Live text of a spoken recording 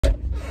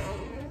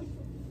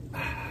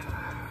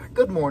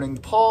Good morning,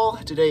 Paul.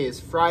 Today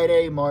is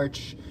Friday,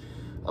 March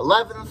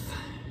 11th.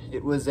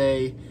 It was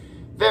a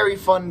very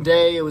fun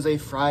day. It was a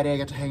Friday. I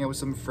got to hang out with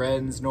some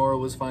friends. Nora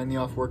was finally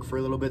off work for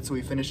a little bit, so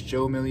we finished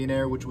Joe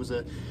Millionaire, which was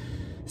a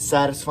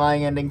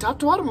satisfying ending. Top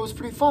to bottom, it was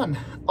pretty fun.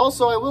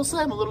 Also, I will say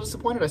I'm a little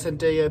disappointed. I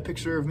sent a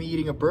picture of me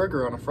eating a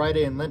burger on a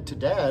Friday in Lent to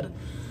Dad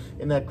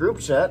in that group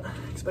chat.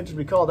 Expected to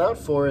be called out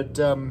for it.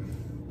 I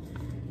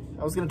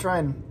was going to try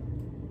and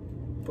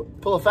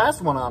pull a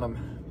fast one on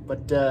him, but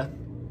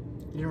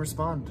he didn't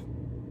respond.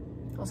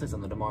 I'll say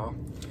something tomorrow.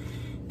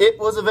 It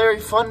was a very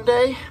fun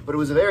day, but it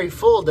was a very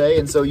full day,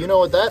 and so you know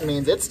what that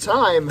means. It's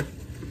time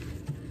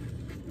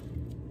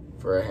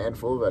for a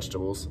handful of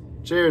vegetables.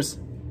 Cheers.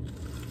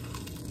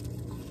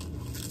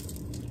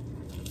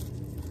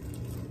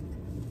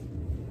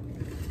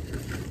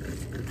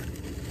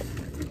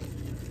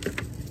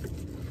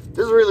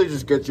 This really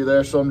just gets you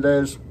there some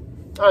days.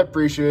 I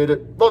appreciate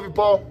it. Love you,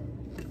 Paul.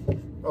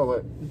 Oh,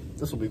 wait.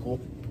 This will be cool.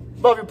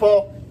 Love you,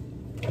 Paul.